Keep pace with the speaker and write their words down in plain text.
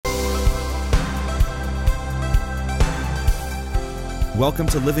Welcome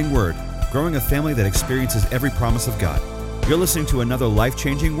to Living Word, growing a family that experiences every promise of God. You're listening to another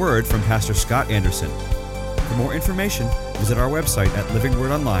life-changing word from Pastor Scott Anderson. For more information, visit our website at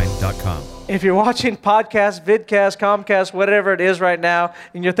livingwordonline.com. If you're watching podcast, vidcast, Comcast, whatever it is right now,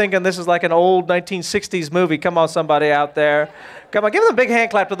 and you're thinking this is like an old 1960s movie, come on, somebody out there. Come on, give them a big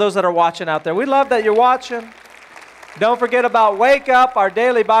hand clap to those that are watching out there. We love that you're watching. Don't forget about Wake Up, our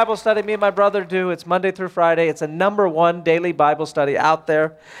daily Bible study me and my brother do. It's Monday through Friday. It's a #1 daily Bible study out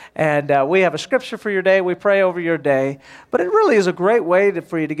there. And we have a scripture for your day. We pray over your day. But it really is a great way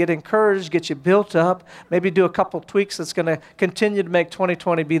for you to get encouraged, get you built up, maybe do a couple tweaks that's going to continue to make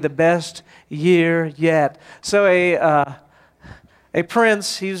 2020 be the best year yet. So a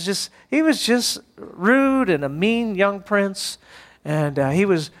prince, he was just rude and a mean young prince. And he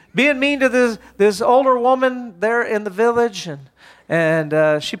was being mean to this older woman there in the village,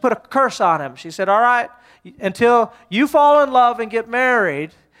 and she put a curse on him. She said, all right, until you fall in love and get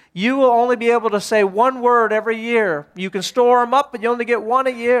married, you will only be able to say one word every year. You can store them up, but you only get one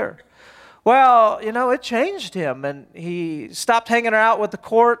a year. Well, it changed him, and he stopped hanging out with the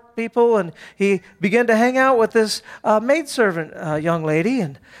court people, and he began to hang out with this maidservant young lady,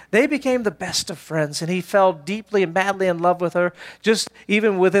 and they became the best of friends, and he fell deeply and madly in love with her, just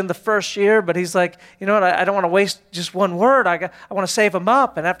even within the first year. But he's like, you know what, I don't want to waste just one word. I want to save him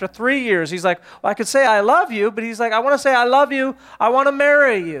up. And after 3 years, he's like, well, I could say I love you, but he's like, I want to say I love you. I want to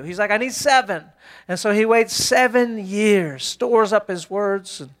marry you. He's like, I need 7. And so he waits 7 years, stores up his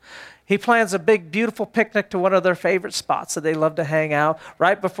words, and he plans a big, beautiful picnic to one of their favorite spots that they love to hang out.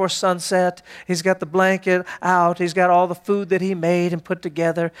 Right before sunset, he's got the blanket out. He's got all the food that he made and put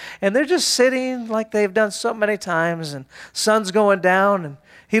together. And they're just sitting like they've done so many times, and sun's going down. And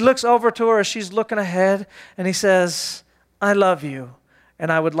he looks over to her as she's looking ahead, and he says, I love you,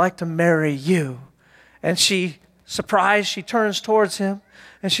 and I would like to marry you. And she, surprised, she turns towards him,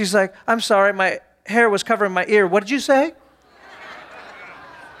 and she's like, I'm sorry, my hair was covering my ear. What did you say?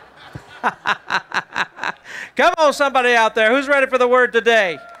 Come on, somebody out there. Who's ready for the word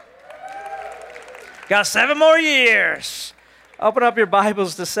today? Got 7 more years. Open up your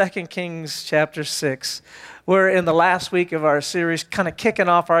Bibles to 2 Kings chapter 6. We're in the last week of our series, kind of kicking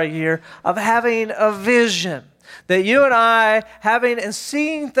off our year of having a vision. That you and I having and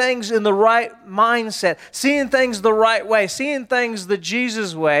seeing things in the right mindset, seeing things the right way, seeing things the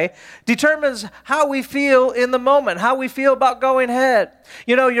Jesus way, determines how we feel in the moment, how we feel about going ahead.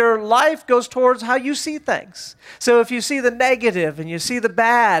 Your life goes towards how you see things. So if you see the negative and you see the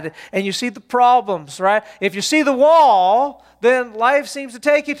bad and you see the problems, right? If you see the wall, then life seems to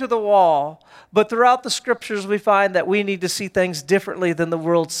take you to the wall. But throughout the scriptures, we find that we need to see things differently than the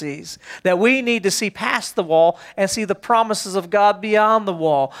world sees. That we need to see past the wall and see the promises of God beyond the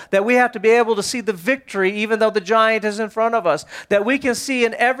wall. That we have to be able to see the victory even though the giant is in front of us. That we can see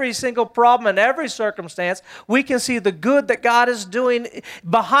in every single problem, in every circumstance, we can see the good that God is doing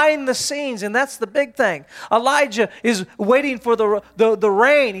behind the scenes. And that's the big thing. Elijah is waiting for the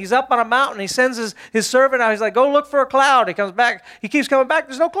rain. He's up on a mountain. He sends his servant out. He's like, go look for a cloud. He comes back. He keeps coming back.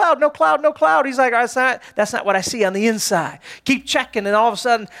 There's no cloud, no cloud, no cloud. He's like, that's not what I see on the inside. Keep checking, and all of a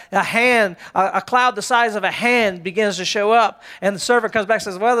sudden, a cloud the size of a hand begins to show up. And the servant comes back and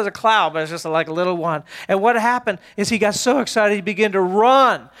says, well, there's a cloud, but it's just like a little one. And what happened is he got so excited, he began to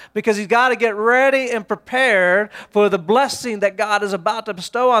run because he's got to get ready and prepared for the blessing that God is about to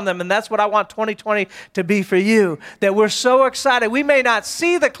bestow on them. And that's what I want 2020 to be for you, that we're so excited. We may not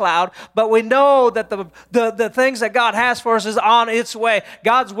see the cloud, but we know that the things that God has for us is on its way.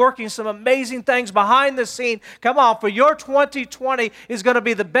 God's working some amazing things behind the scene. Come on, for your 2020 is going to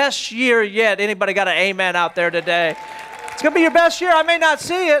be the best year yet. Anybody got an amen out there today? It's going to be your best year. I may not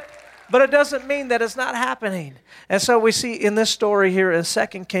see it, but it doesn't mean that it's not happening. And so we see in this story here in 2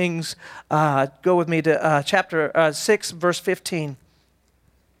 Kings, go with me to chapter 6, verse 15.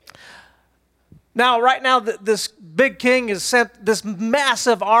 Now, right now, this big king has sent this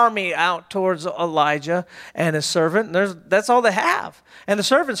massive army out towards Elijah and his servant. That's all they have. And the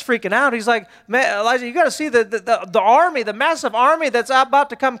servant's freaking out. He's like, man, Elijah, you got to see the army, the massive army that's about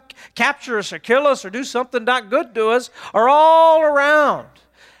to come capture us or kill us or do something not good to us are all around.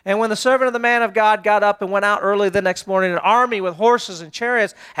 And when the servant of the man of God got up and went out early the next morning, an army with horses and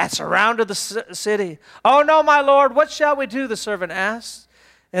chariots had surrounded the city. Oh, no, my Lord, what shall we do? The servant asked.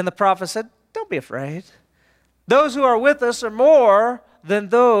 And the prophet said, don't be afraid. Those who are with us are more than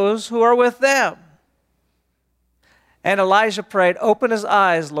those who are with them. And Elijah prayed, open his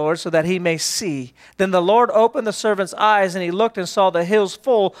eyes, Lord, so that he may see. Then the Lord opened the servant's eyes, and he looked and saw the hills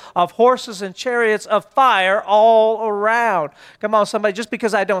full of horses and chariots of fire all around. Come on, somebody, just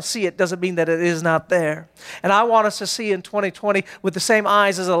because I don't see it doesn't mean that it is not there. And I want us to see in 2020 with the same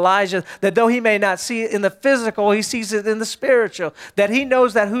eyes as Elijah, that though he may not see it in the physical, he sees it in the spiritual. That he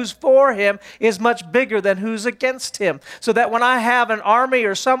knows that who's for him is much bigger than who's against him. So that when I have an army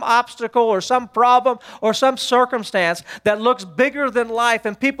or some obstacle or some problem or some circumstance that looks bigger than life,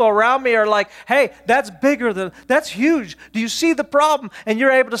 and people around me are like, hey, that's huge. Do you see the problem? And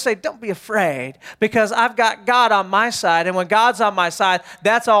you're able to say, don't be afraid, because I've got God on my side, and when God's on my side,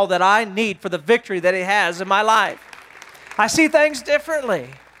 that's all that I need for the victory that he has in my life. I see things differently.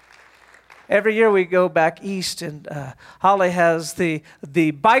 Every year we go back east, and Holly has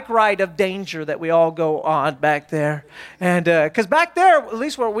the bike ride of danger that we all go on back there. And because back there, at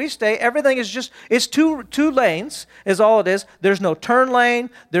least where we stay, everything is just, it's two lanes is all it is. There's no turn lane.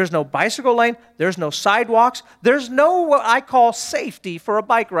 There's no bicycle lane. There's no sidewalks. There's no what I call safety for a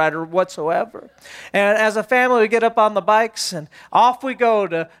bike rider whatsoever. And as a family, we get up on the bikes, and off we go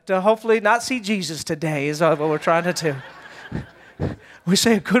to hopefully not see Jesus today is what we're trying to do. We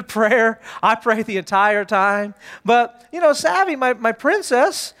say a good prayer. I pray the entire time. But, Savvy, my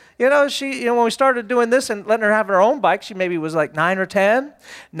princess, she, when we started doing this and letting her have her own bike, she maybe was like 9 or 10,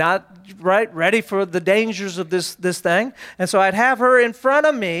 not ready for the dangers of this thing. And so I'd have her in front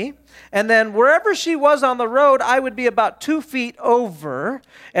of me, and then wherever she was on the road, I would be about 2 feet over,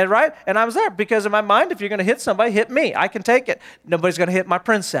 and I was there because in my mind, if you're going to hit somebody, hit me. I can take it. Nobody's going to hit my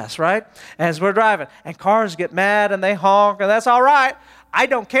princess, right? As we're driving, and cars get mad and they honk, and that's all right. I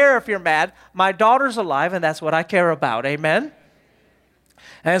don't care if you're mad. My daughter's alive, and that's what I care about. Amen?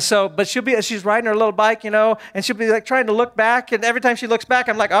 And so, but she's riding her little bike, and she'll be like trying to look back, and every time she looks back,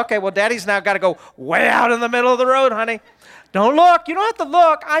 I'm like, okay, well, Daddy's now got to go way out in the middle of the road, honey. Don't look. You don't have to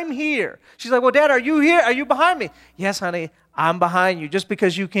look. I'm here. She's like, well, Dad, are you here? Are you behind me? Yes, honey, I'm behind you. Just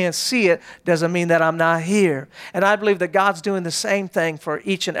because you can't see it doesn't mean that I'm not here. And I believe that God's doing the same thing for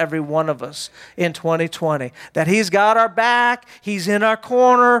each and every one of us in 2020. That he's got our back, he's in our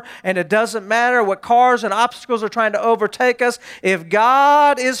corner, and it doesn't matter what cars and obstacles are trying to overtake us. If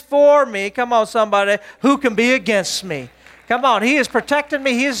God is for me, come on, somebody, who can be against me? Come on, he is protecting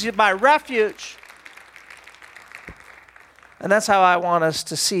me. He is my refuge. And that's how I want us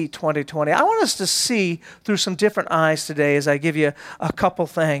to see 2020. I want us to see through some different eyes today as I give you a couple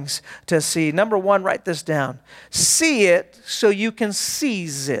things to see. Number one, write this down. See it so you can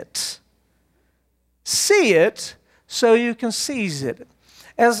seize it. See it so you can seize it.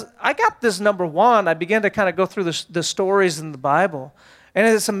 As I got this number one, I began to kind of go through the stories in the Bible. And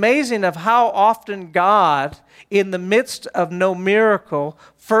it's amazing of how often God, in the midst of no miracle,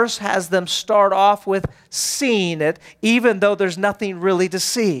 first has them start off with seeing it, even though there's nothing really to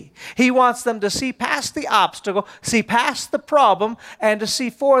see. He wants them to see past the obstacle, see past the problem, and to see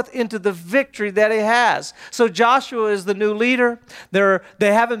forth into the victory that he has. So Joshua is the new leader.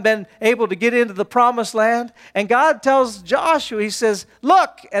 They haven't been able to get into the promised land. And God tells Joshua, he says,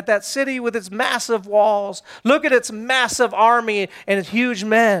 look at that city with its massive walls. Look at its massive army and its huge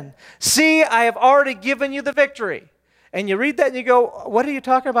men. See, I have already given you the victory. And you read that and you go, what are you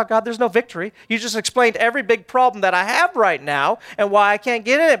talking about, God? There's no victory. You just explained every big problem that I have right now and why I can't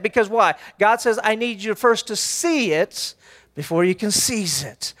get in it. Because why? God says, I need you first to see it before you can seize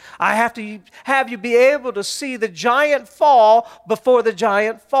it. I have to have you be able to see the giant fall before the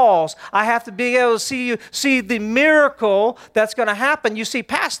giant falls. I have to be able to see the miracle that's going to happen. You see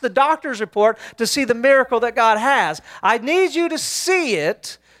past the doctor's report to see the miracle that God has. I need you to see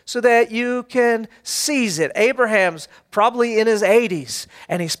it so that you can seize it. Abraham's probably in his 80s,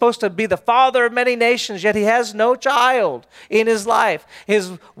 and he's supposed to be the father of many nations, yet he has no child in his life.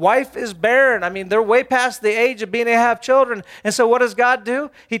 His wife is barren. I mean, they're way past the age of being able to have children. And so what does God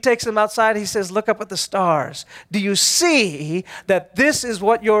do? He takes them outside. He says, look up at the stars. Do you see that this is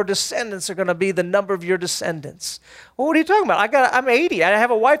what your descendants are going to be, the number of your descendants? Well, what are you talking about? I'm 80. I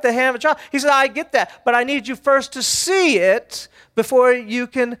have a wife that have a child. He said, I get that, but I need you first to see it before you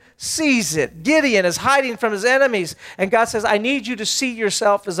can seize it. Gideon is hiding from his enemies, and God says, I need you to see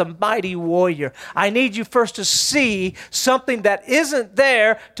yourself as a mighty warrior. I need you first to see something that isn't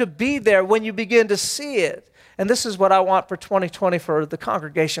there to be there when you begin to see it. And this is what I want for 2020 for the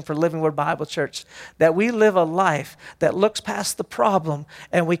congregation for Living Word Bible Church, that we live a life that looks past the problem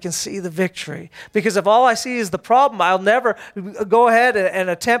and we can see the victory. Because if all I see is the problem, I'll never go ahead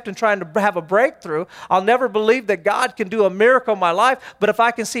and attempt in trying to have a breakthrough. I'll never believe that God can do a miracle in my life. But if I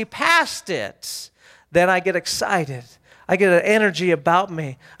can see past it, then I get excited. I get an energy about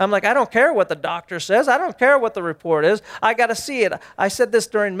me. I'm like, I don't care what the doctor says. I don't care what the report is. I got to see it. I said this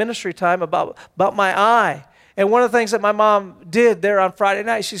during ministry time about my eye. And one of the things that my mom did there on Friday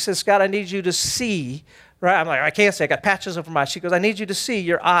night, she says, Scott, I need you to see. Right? I'm like, I can't see. I got patches over my eye. She goes, I need you to see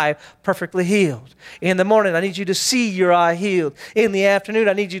your eye perfectly healed. In the morning, I need you to see your eye healed. In the afternoon,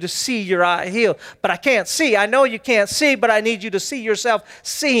 I need you to see your eye healed. But I can't see. I know you can't see, but I need you to see yourself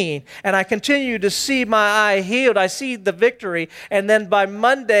seeing. And I continue to see my eye healed. I see the victory. And then by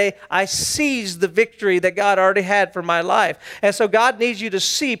Monday, I seize the victory that God already had for my life. And so God needs you to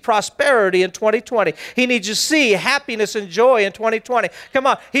see prosperity in 2020. He needs you to see happiness and joy in 2020. Come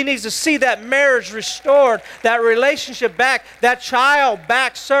on. He needs to see that marriage restored, that relationship back, that child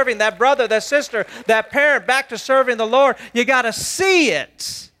back serving, that brother, that sister, that parent back to serving the Lord. You got to see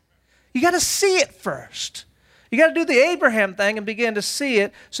it. You got to see it first. You got to do the Abraham thing and begin to see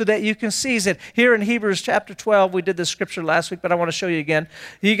it so that you can seize it. Here in Hebrews chapter 12, we did this scripture last week, but I want to show you again.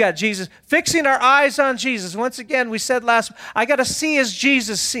 You got Jesus, fixing our eyes on Jesus. Once again, we said last week, I got to see as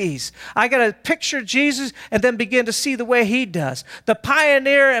Jesus sees. I got to picture Jesus and then begin to see the way he does. The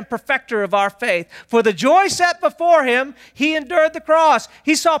pioneer and perfecter of our faith. For the joy set before him, he endured the cross.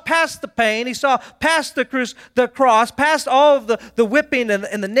 He saw past the pain. He saw past the cross, past all of the whipping and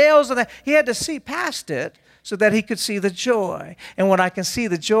the nails. And he had to see past it, so that he could see the joy. And when I can see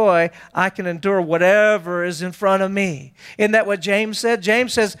the joy, I can endure whatever is in front of me. Isn't that what James said?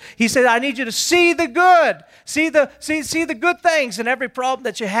 James says, he said, I need you to see the good. See the good things in every problem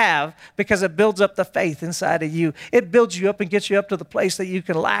that you have, because it builds up the faith inside of you. It builds you up and gets you up to the place that you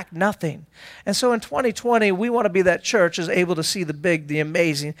can lack nothing. And so in 2020, we want to be that church is able to see the big, the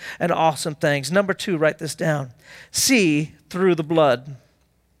amazing, and awesome things. Number 2, write this down. See through the blood.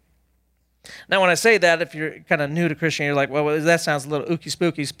 Now, when I say that, if you're kind of new to Christianity, you're like, well, that sounds a little ooky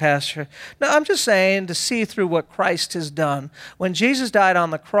spooky, Pastor. No, I'm just saying to see through what Christ has done. When Jesus died on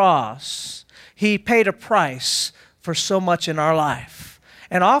the cross, he paid a price for so much in our life.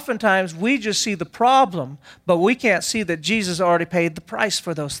 And oftentimes, we just see the problem, but we can't see that Jesus already paid the price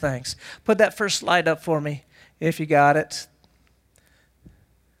for those things. Put that first slide up for me, if you got it.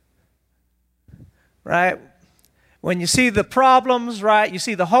 Right? When you see the problems, right, you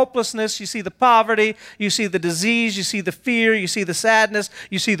see the hopelessness, you see the poverty, you see the disease, you see the fear, you see the sadness,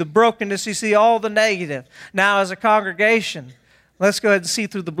 you see the brokenness, you see all the negative. Now, as a congregation, let's go ahead and see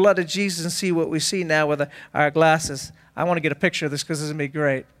through the blood of Jesus and see what we see now with our glasses. I want to get a picture of this because this is going to be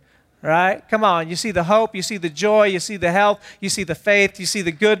great. Right? Come on. You see the hope, you see the joy, you see the health, you see the faith, you see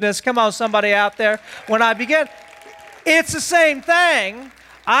the goodness. Come on, somebody out there. When I begin, it's the same thing.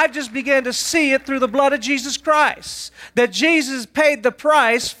 I just began to see it through the blood of Jesus Christ. That Jesus paid the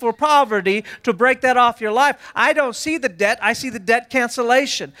price for poverty to break that off your life. I don't see the debt. I see the debt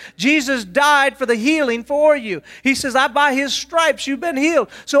cancellation. Jesus died for the healing for you. He says, by his stripes you've been healed.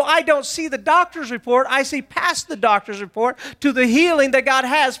 So I don't see the doctor's report. I see past the doctor's report to the healing that God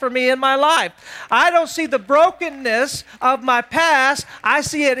has for me in my life. I don't see the brokenness of my past. I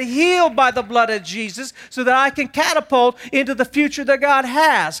see it healed by the blood of Jesus so that I can catapult into the future that God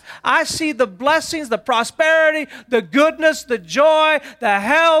has. I see the blessings, the prosperity, the goodness, the joy, the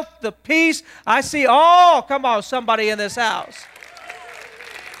health, the peace. I see all, come on, somebody in this house.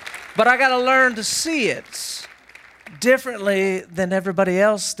 But I got to learn to see it differently than everybody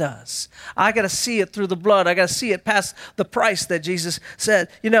else does. I got to see it through the blood. I got to see it past the price that Jesus said.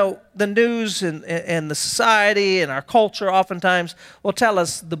 You know, the news and the society and our culture oftentimes will tell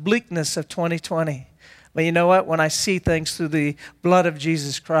us the bleakness of 2020. But you know what? When I see things through the blood of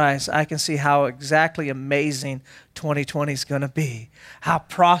Jesus Christ, I can see how exactly amazing 2020 is going to be. How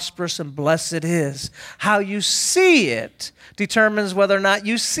prosperous and blessed it is. How you see it determines whether or not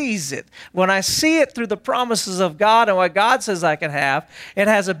you seize it. When I see it through the promises of God and what God says I can have, it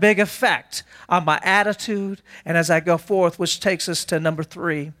has a big effect on my attitude and as I go forth, which takes us to number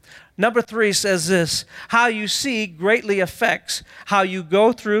 3. Number 3 says this: how you see greatly affects how you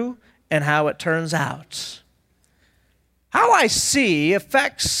go through and how it turns out. How I see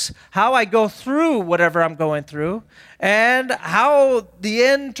affects how I go through whatever I'm going through and how the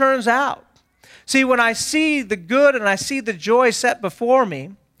end turns out. See, when I see the good and I see the joy set before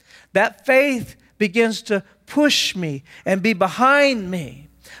me, that faith begins to push me and be behind me.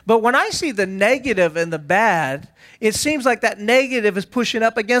 But when I see the negative and the bad, it seems like that negative is pushing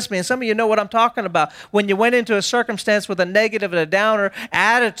up against me. And some of you know what I'm talking about. When you went into a circumstance with a negative and a downer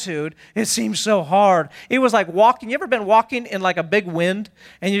attitude, it seems so hard. It was like walking. You ever been walking in like a big wind?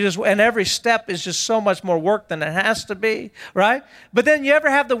 And every step is just so much more work than it has to be, right? But then you ever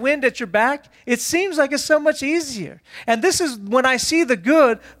have the wind at your back? It seems like it's so much easier. And this is when I see the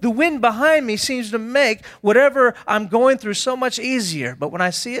good, the wind behind me seems to make whatever I'm going through so much easier. But when I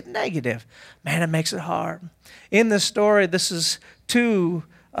see it negative, man, it makes it hard. In this story, this is two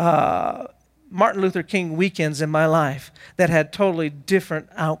Martin Luther King weekends in my life that had totally different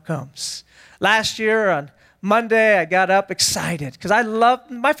outcomes. Last year on Monday, I got up excited because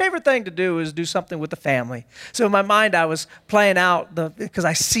my favorite thing to do is do something with the family. So in my mind, I was playing out because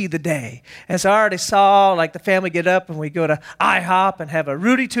I see the day. And so I already saw like the family get up and we go to IHOP and have a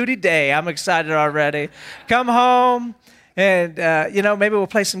Rudy Tooty day. I'm excited already. Come home. And, maybe we'll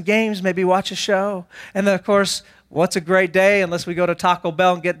play some games, maybe watch a show. And then, of course, what's a great day unless we go to Taco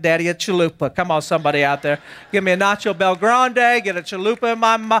Bell and get Daddy a chalupa? Come on, somebody out there. Give me a Nacho Bel Grande, get a chalupa in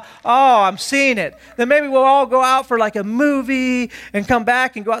my mouth. Oh, I'm seeing it. Then maybe we'll all go out for like a movie and come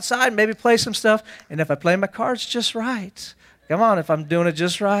back and go outside and maybe play some stuff. And if I play my cards just right, come on, if I'm doing it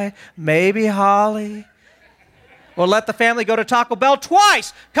just right, maybe Holly will let the family go to Taco Bell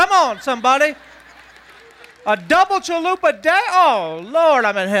twice. Come on, somebody. A double chalupa day? Oh, Lord,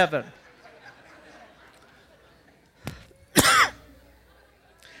 I'm in heaven.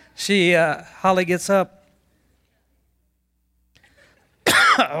 Holly gets up.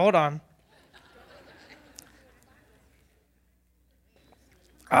 Hold on.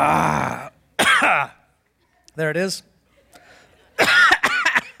 There it is.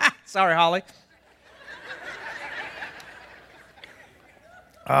 Sorry, Holly.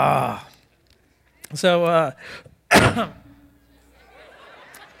 So,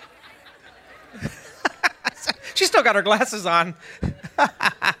 she's still got her glasses on.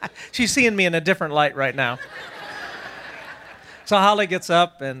 She's seeing me in a different light right now. So Holly gets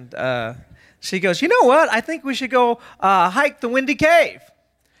up and she goes, you know what? I think we should go hike the Windy Cave.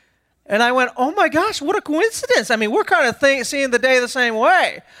 And I went, oh my gosh, what a coincidence. I mean, we're kind of seeing the day the same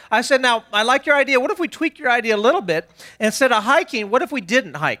way. I said, now, I like your idea. What if we tweak your idea a little bit? Instead of hiking, what if we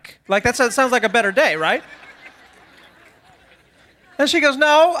didn't hike? Like, that sounds like a better day, right? And she goes,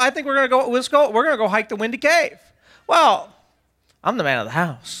 no, I think we're going to go hike the Windy Cave. Well, I'm the man of the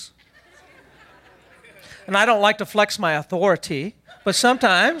house. And I don't like to flex my authority, but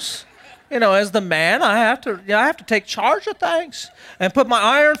sometimes, as the man, I have to take charge of things and put my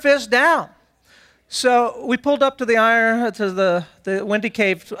iron fist down. So we pulled up to the Windy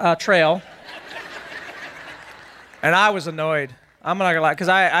Cave trail, and I was annoyed. I'm not gonna lie, because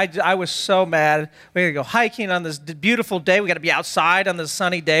I was so mad. We gotta go hiking on this beautiful day. We gotta be outside on this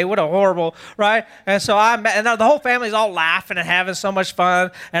sunny day. What a horrible, right? And so the whole family's all laughing and having so much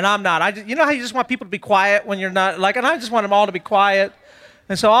fun, and I'm not. You know how you just want people to be quiet when you're not, and I just want them all to be quiet.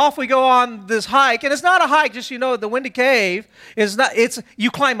 And so off we go on this hike, and it's not a hike, just the Windy Cave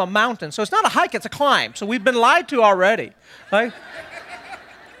you climb a mountain. So it's not a hike, it's a climb. So we've been lied to already, right?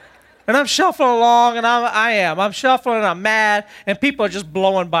 And I'm shuffling along, and I'm shuffling, and I'm mad, and people are just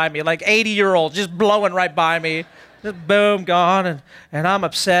blowing by me, like 80-year-olds just blowing right by me. Just boom, gone, and I'm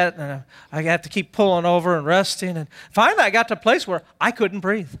upset, and I have to keep pulling over and resting. And finally, I got to a place where I couldn't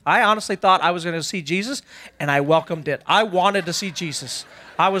breathe. I honestly thought I was going to see Jesus, and I welcomed it. I wanted to see Jesus.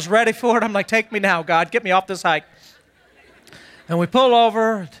 I was ready for it. I'm like, take me now, God. Get me off this hike. And we pull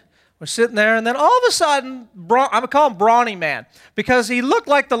over. We're sitting there, and then all of a sudden, I'm going to call him Brawny Man, because he looked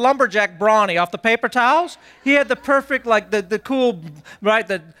like the lumberjack Brawny off the paper towels. He had the perfect, the cool, right,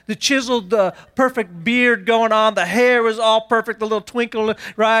 the chiseled, perfect beard going on. The hair was all perfect, the little twinkle,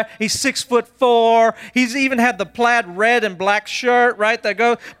 right? He's 6'4". He's even had the plaid red and black shirt, right,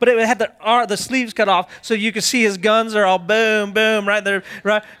 but it had the sleeves cut off, so you could see his guns are all boom, boom, right there,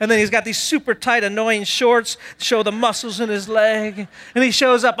 right? And then he's got these super tight, annoying shorts to show the muscles in his leg. And he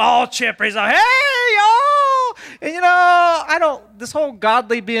shows up all chipper. He's like, hey, y'all! And this whole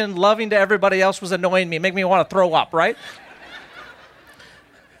godly being loving to everybody else was annoying me, making me want to throw up, right?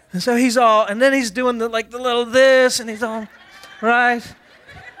 And so and then he's doing the little this, and he's all, right?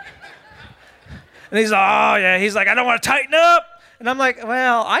 And he's like, I don't want to tighten up. And I'm like,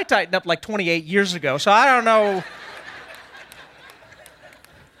 well, I tightened up like 28 years ago, so I don't know.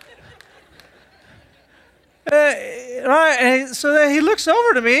 Right, and so then he looks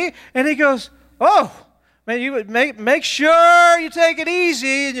over to me and he goes, "Oh, man, you would make sure you take it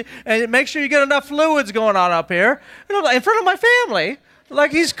easy and make sure you get enough fluids going on up here in front of my family."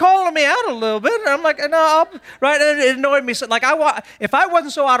 Like he's calling me out a little bit. And I'm like, no, right? And it annoyed me. So, like if I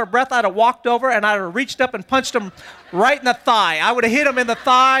wasn't so out of breath, I'd have walked over and I'd have reached up and punched him right in the thigh. I would have hit him in the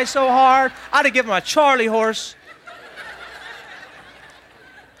thigh so hard, I'd have given him a Charlie horse.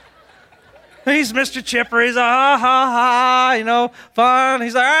 He's Mr. Chipper. He's like, ha, ha, ha, fun.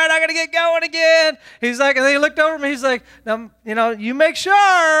 He's like, all right, I got to get going again. He's like, and then he looked over at me. He's like, now, you make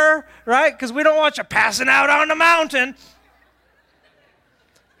sure, right? Because we don't want you passing out on the mountain.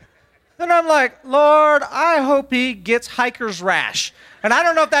 And I'm like, Lord, I hope he gets hiker's rash. And I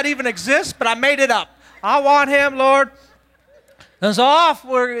don't know if that even exists, but I made it up. I want him, Lord. And so off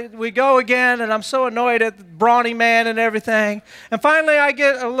we go again, and I'm so annoyed at the brawny man and everything. And finally I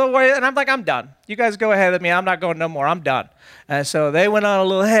get a little way, and I'm like, I'm done. You guys go ahead of me. I'm not going no more. I'm done. And so they went on a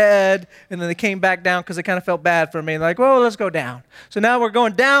little head, and then they came back down because they kind of felt bad for me. Like, well, let's go down. So now we're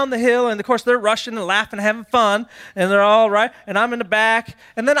going down the hill, and of course they're rushing and laughing and having fun, and they're all right, and I'm in the back.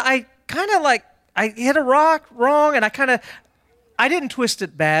 And then I hit a rock wrong, and I didn't twist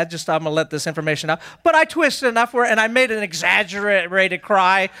it bad, just I'm going to let this information out, but I twisted enough and I made an exaggerated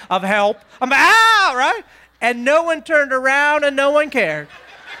cry of help. I'm like, ah, right? And no one turned around and no one cared.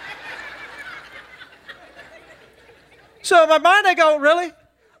 So in my mind I go, really?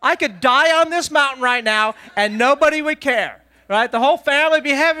 I could die on this mountain right now and nobody would care. Right? The whole family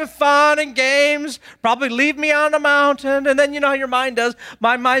be having fun and games, probably leave me on the mountain, and then you know how your mind does.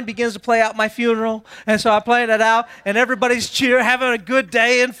 My mind begins to play out my funeral, and so I play it out, and everybody's having a good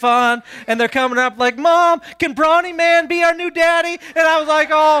day and fun, and they're coming up like, Mom, can Brawny Man be our new daddy? And I was like,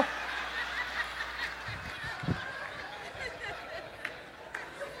 oh.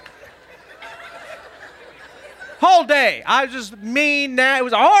 Whole day. I was just mean. It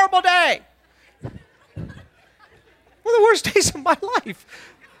was a horrible day. One of the worst days of my life.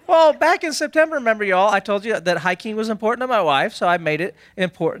 Well, back in September, remember y'all, I told you that hiking was important to my wife, so I made it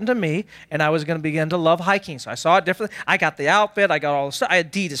important to me, and I was going to begin to love hiking. So I saw it differently. I got the outfit, I got all the stuff. I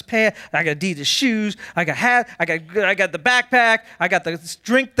had Adidas pants, I got Adidas shoes, I got hat, I got the backpack, I got the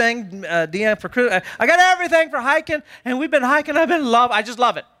drink thing, Deanna for Christmas. I got everything for hiking, and we've been hiking. I just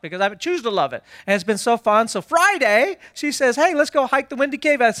love it because I choose to love it, and it's been so fun. So Friday, she says, hey, let's go hike the Windy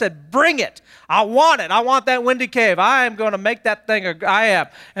Cave. I said, bring it. I want it. I want that Windy Cave. I am going to make that thing. I am.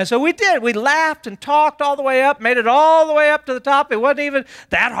 And so we did. We laughed and talked all the way up, made it all the way up to the top. It wasn't even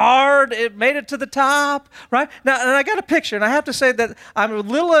that hard. It made it to the top, right? Now, and I got a picture, and I have to say that I'm a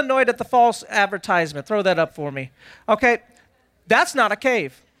little annoyed at the false advertisement. Throw that up for me. Okay, that's not a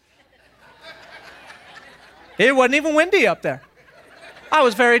cave. It wasn't even windy up there. I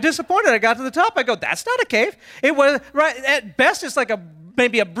was very disappointed. I got to the top. I go, that's not a cave. It was, right, at best, it's like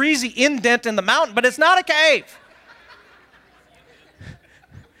maybe a breezy indent in the mountain, but it's not a cave.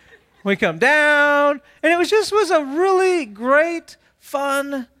 We come down, and it was a really great,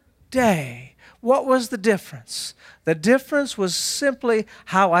 fun day. What was the difference? The difference was simply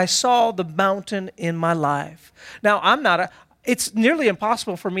how I saw the mountain in my life. Now, it's nearly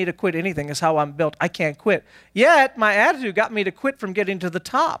impossible for me to quit anything is how I'm built. I can't quit. Yet, my attitude got me to quit from getting to the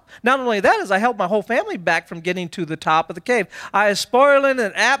top. Not only that, as I held my whole family back from getting to the top of the cave. I was spoiling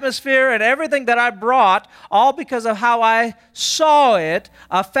an atmosphere and everything that I brought, all because of how I saw it,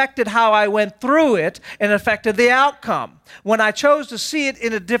 affected how I went through it, and affected the outcome. When I chose to see it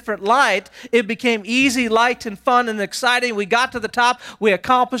in a different light, it became easy, light, and fun and exciting. We got to the top. We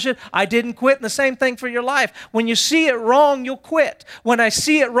accomplished it. I didn't quit. And the same thing for your life. When you see it wrong, you'll quit. When I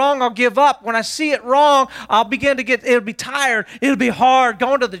see it wrong, I'll give up. When I see it wrong, I'll begin to it'll be tired. It'll be hard.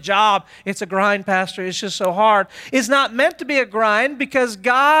 Going to the job, it's a grind, Pastor. It's just so hard. It's not meant to be a grind because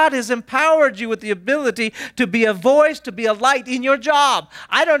God has empowered you with the ability to be a voice, to be a light in your job.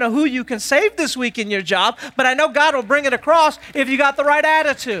 I don't know who you can save this week in your job, but I know God will bring it across if you got the right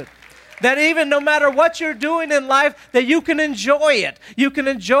attitude. That even no matter what you're doing in life, that you can enjoy it. You can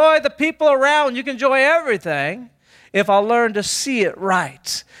enjoy the people around. You can enjoy everything if I'll learn to see it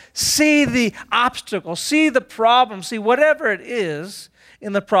right. See the obstacle, see the problem, see whatever it is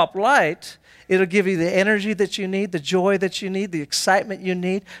in the proper light. It'll give you the energy that you need, the joy that you need, the excitement you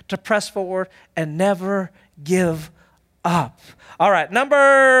need to press forward and never give up. All right,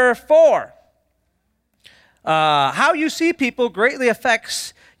 number 4. How you see people greatly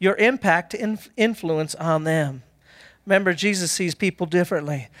affects your impact and influence on them. Remember, Jesus sees people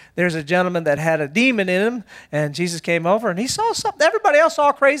differently. There's a gentleman that had a demon in him, and Jesus came over, and he saw something. Everybody else saw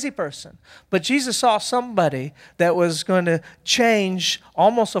a crazy person, but Jesus saw somebody that was going to change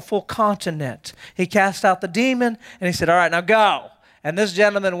almost a full continent. He cast out the demon, and he said, all right, now go. And this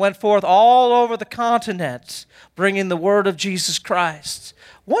gentleman went forth all over the continent, bringing the word of Jesus Christ.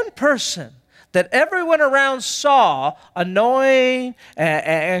 One person that everyone around saw annoying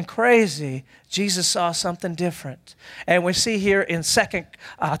and crazy, Jesus saw something different. And we see here in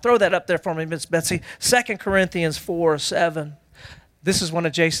throw that up there for me, Miss Betsy, 2 Corinthians 4:7. This is one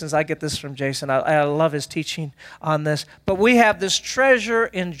of Jason's. I get this from Jason. I love his teaching on this. But we have this treasure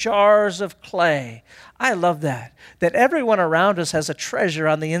in jars of clay. I love that everyone around us has a treasure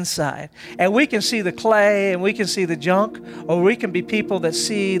on the inside. And we can see the clay and we can see the junk, or we can be people that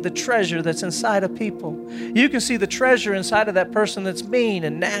see the treasure that's inside of people. You can see the treasure inside of that person that's mean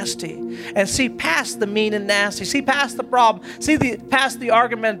and nasty, and see past the mean and nasty, see past the problem, see past the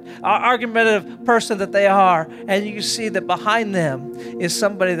argumentative person that they are, and you can see that behind them is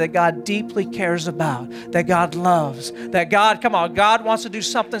somebody that God deeply cares about, that God loves, that God wants to do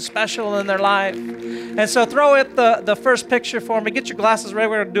something special in their life. And so throw it the first picture for me. Get your glasses ready.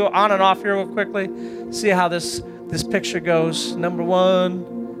 We're going to do it on and off here real quickly. See how this picture goes. Number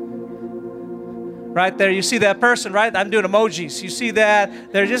 1. Right there, you see that person, right? I'm doing emojis. You see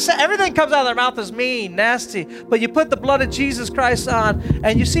that? They're just, everything comes out of their mouth is mean, nasty. But you put the blood of Jesus Christ on,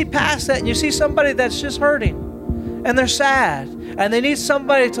 and you see past that, and you see somebody that's just hurting. And they're sad, and they need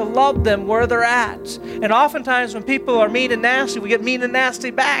somebody to love them where they're at. And oftentimes when people are mean and nasty, we get mean and nasty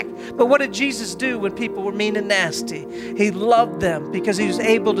back. But what did Jesus do when people were mean and nasty? He loved them because he was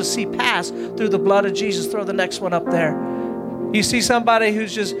able to see past through the blood of Jesus. Throw the next one up there. You see somebody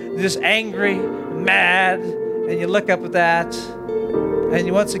who's just angry, mad, and you look up at that,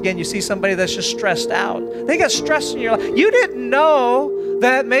 and once again you see somebody that's just stressed out. They got stress in your life. You didn't know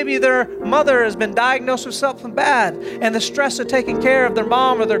that maybe their mother has been diagnosed with something bad, and the stress of taking care of their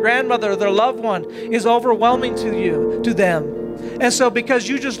mom or their grandmother or their loved one is overwhelming to them. And so because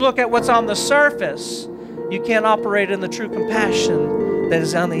you just look at what's on the surface, you can't operate in the true compassion that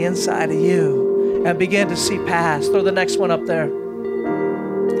is on the inside of you and begin to see past. Throw the next one up there.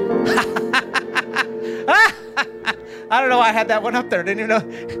 I don't know why I had that one up there. Didn't even know.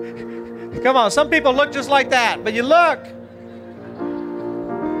 Come on, some people look just like that, but you look.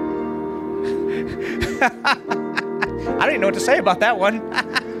 I don't even know what to say about that one.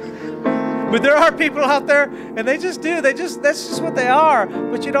 But there are people out there, and they just do. That's just what they are.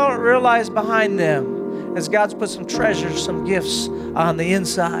 But you don't realize behind them as God's put some treasures, some gifts on the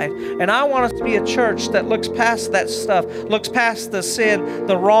inside. And I want us to be a church that looks past that stuff, looks past the sin,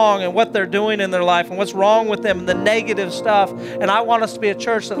 the wrong, and what they're doing in their life, and what's wrong with them, and the negative stuff. And I want us to be a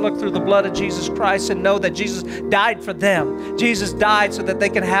church that look through the blood of Jesus Christ and know that Jesus died for them. Jesus died so that they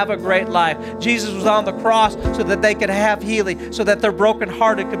can have a great life. Jesus was on the cross so that they could have healing, so that their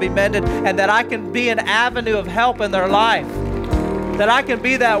brokenhearted could be mended, and that I can be an avenue of help in their life. That I can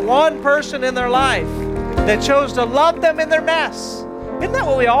be that one person in their life that chose to love them in their mess. Isn't that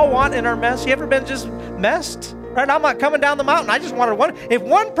what we all want in our mess? You ever been just messed? Right? I'm not coming down the mountain. I just wanted one. If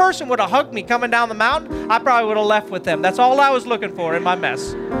one person would have hugged me coming down the mountain, I probably would have left with them. That's all I was looking for in my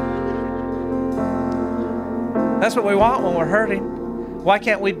mess. That's what we want when we're hurting. Why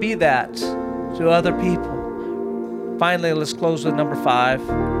can't we be that to other people? Finally, let's close with number 5.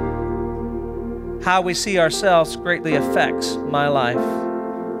 How we see ourselves greatly affects my life.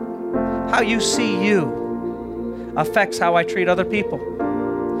 How you see you affects how I treat other people.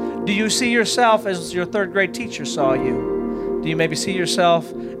 Do you see yourself as your 3rd grade teacher saw you? Do you maybe see yourself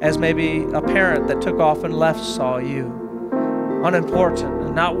as maybe a parent that took off and left saw you? Unimportant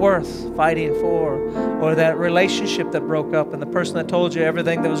and not worth fighting for. Or that relationship that broke up and the person that told you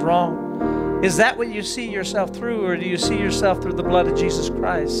everything that was wrong. Is that what you see yourself through, or do you see yourself through the blood of Jesus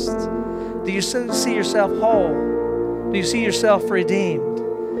Christ? Do you see yourself whole? Do you see yourself redeemed?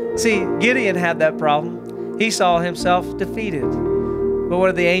 See, Gideon had that problem. He saw himself defeated. But what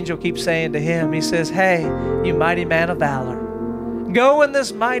did the angel keep saying to him? He says, hey, you mighty man of valor, go in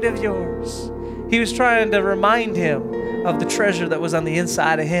this might of yours. He was trying to remind him of the treasure that was on the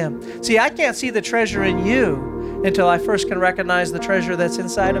inside of him. See, I can't see the treasure in you until I first can recognize the treasure that's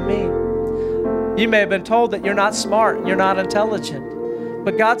inside of me. You may have been told that you're not smart, you're not intelligent.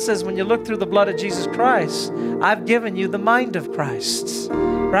 But God says when you look through the blood of Jesus Christ, I've given you the mind of Christ.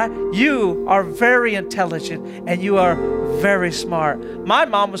 Right? You are very intelligent and you are very smart. My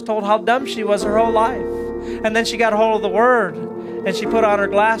mom was told how dumb she was her whole life. And then she got a hold of the Word and she put on her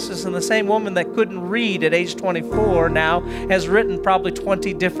glasses, and the same woman that couldn't read at age 24 now has written probably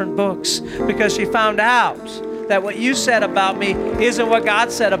 20 different books because she found out that what you said about me isn't what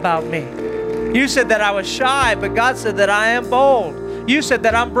God said about me. You said that I was shy, but God said that I am bold. You said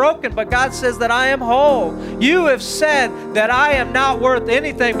that I'm broken, but God says that I am whole. You have said that I am not worth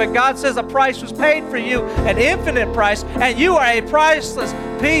anything, but God says a price was paid for you, an infinite price, and you are a priceless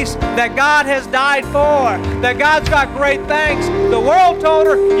peace that God has died for, that God's got great things. The world told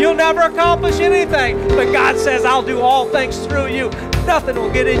her, you'll never accomplish anything. But God says, I'll do all things through you. Nothing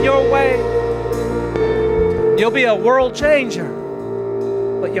will get in your way. You'll be a world changer.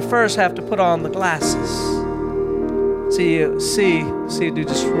 But you first have to put on the glasses. Do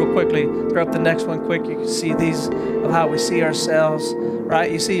just real quickly, throw up the next one quick. You can see these of how we see ourselves, right?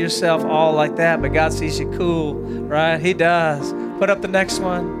 You see yourself all like that, but God sees you cool, right? He does. Put up the next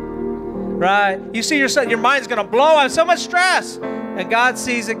one, right? You see yourself, your mind's going to blow. I have so much stress. And God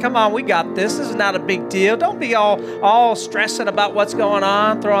sees it. Come on, we got this. This is not a big deal. Don't be all stressing about what's going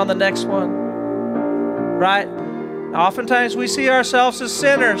on. Throw on the next one, right? Oftentimes we see ourselves as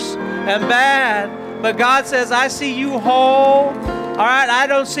sinners and bad. But God says, I see you whole. All right, I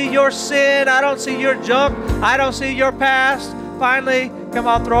don't see your sin. I don't see your junk. I don't see your past. Finally, come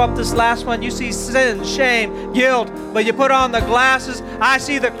on, throw up this last one. You see sin, shame, guilt, but you put on the glasses. I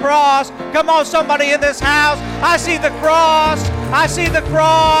see the cross. Come on, somebody in this house. I see the cross. I see the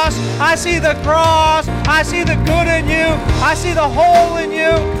cross. I see the cross. I see the good in you. I see the whole in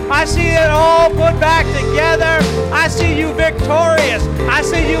you. I see it all put back together. I see you victorious. I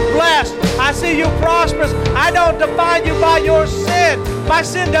see you blessed. I see you prosperous. I don't define you by your sin. My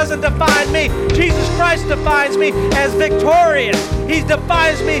sin doesn't define me. Jesus Christ defines me as victorious. He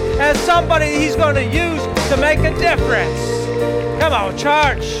defines me as somebody He's going to use to make a difference. Come on,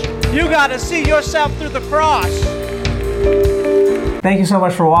 church. You got to see yourself through the cross. Thank you so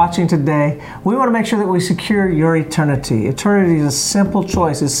much for watching today. We want to make sure that we secure your eternity. Eternity is a simple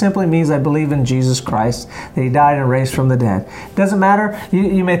choice. It simply means I believe in Jesus Christ, that He died and raised from the dead. It doesn't matter.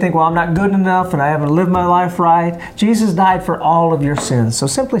 You may think, well, I'm not good enough and I haven't lived my life right. Jesus died for all of your sins. So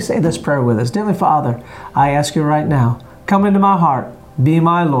simply say this prayer with us. Dearly Father, I ask you right now, come into my heart, be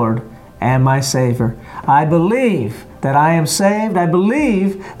my Lord and my Savior. I believe that I am saved. I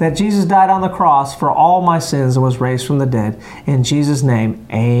believe that Jesus died on the cross for all my sins and was raised from the dead. In Jesus' name,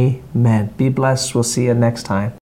 amen. Be blessed. We'll see you next time.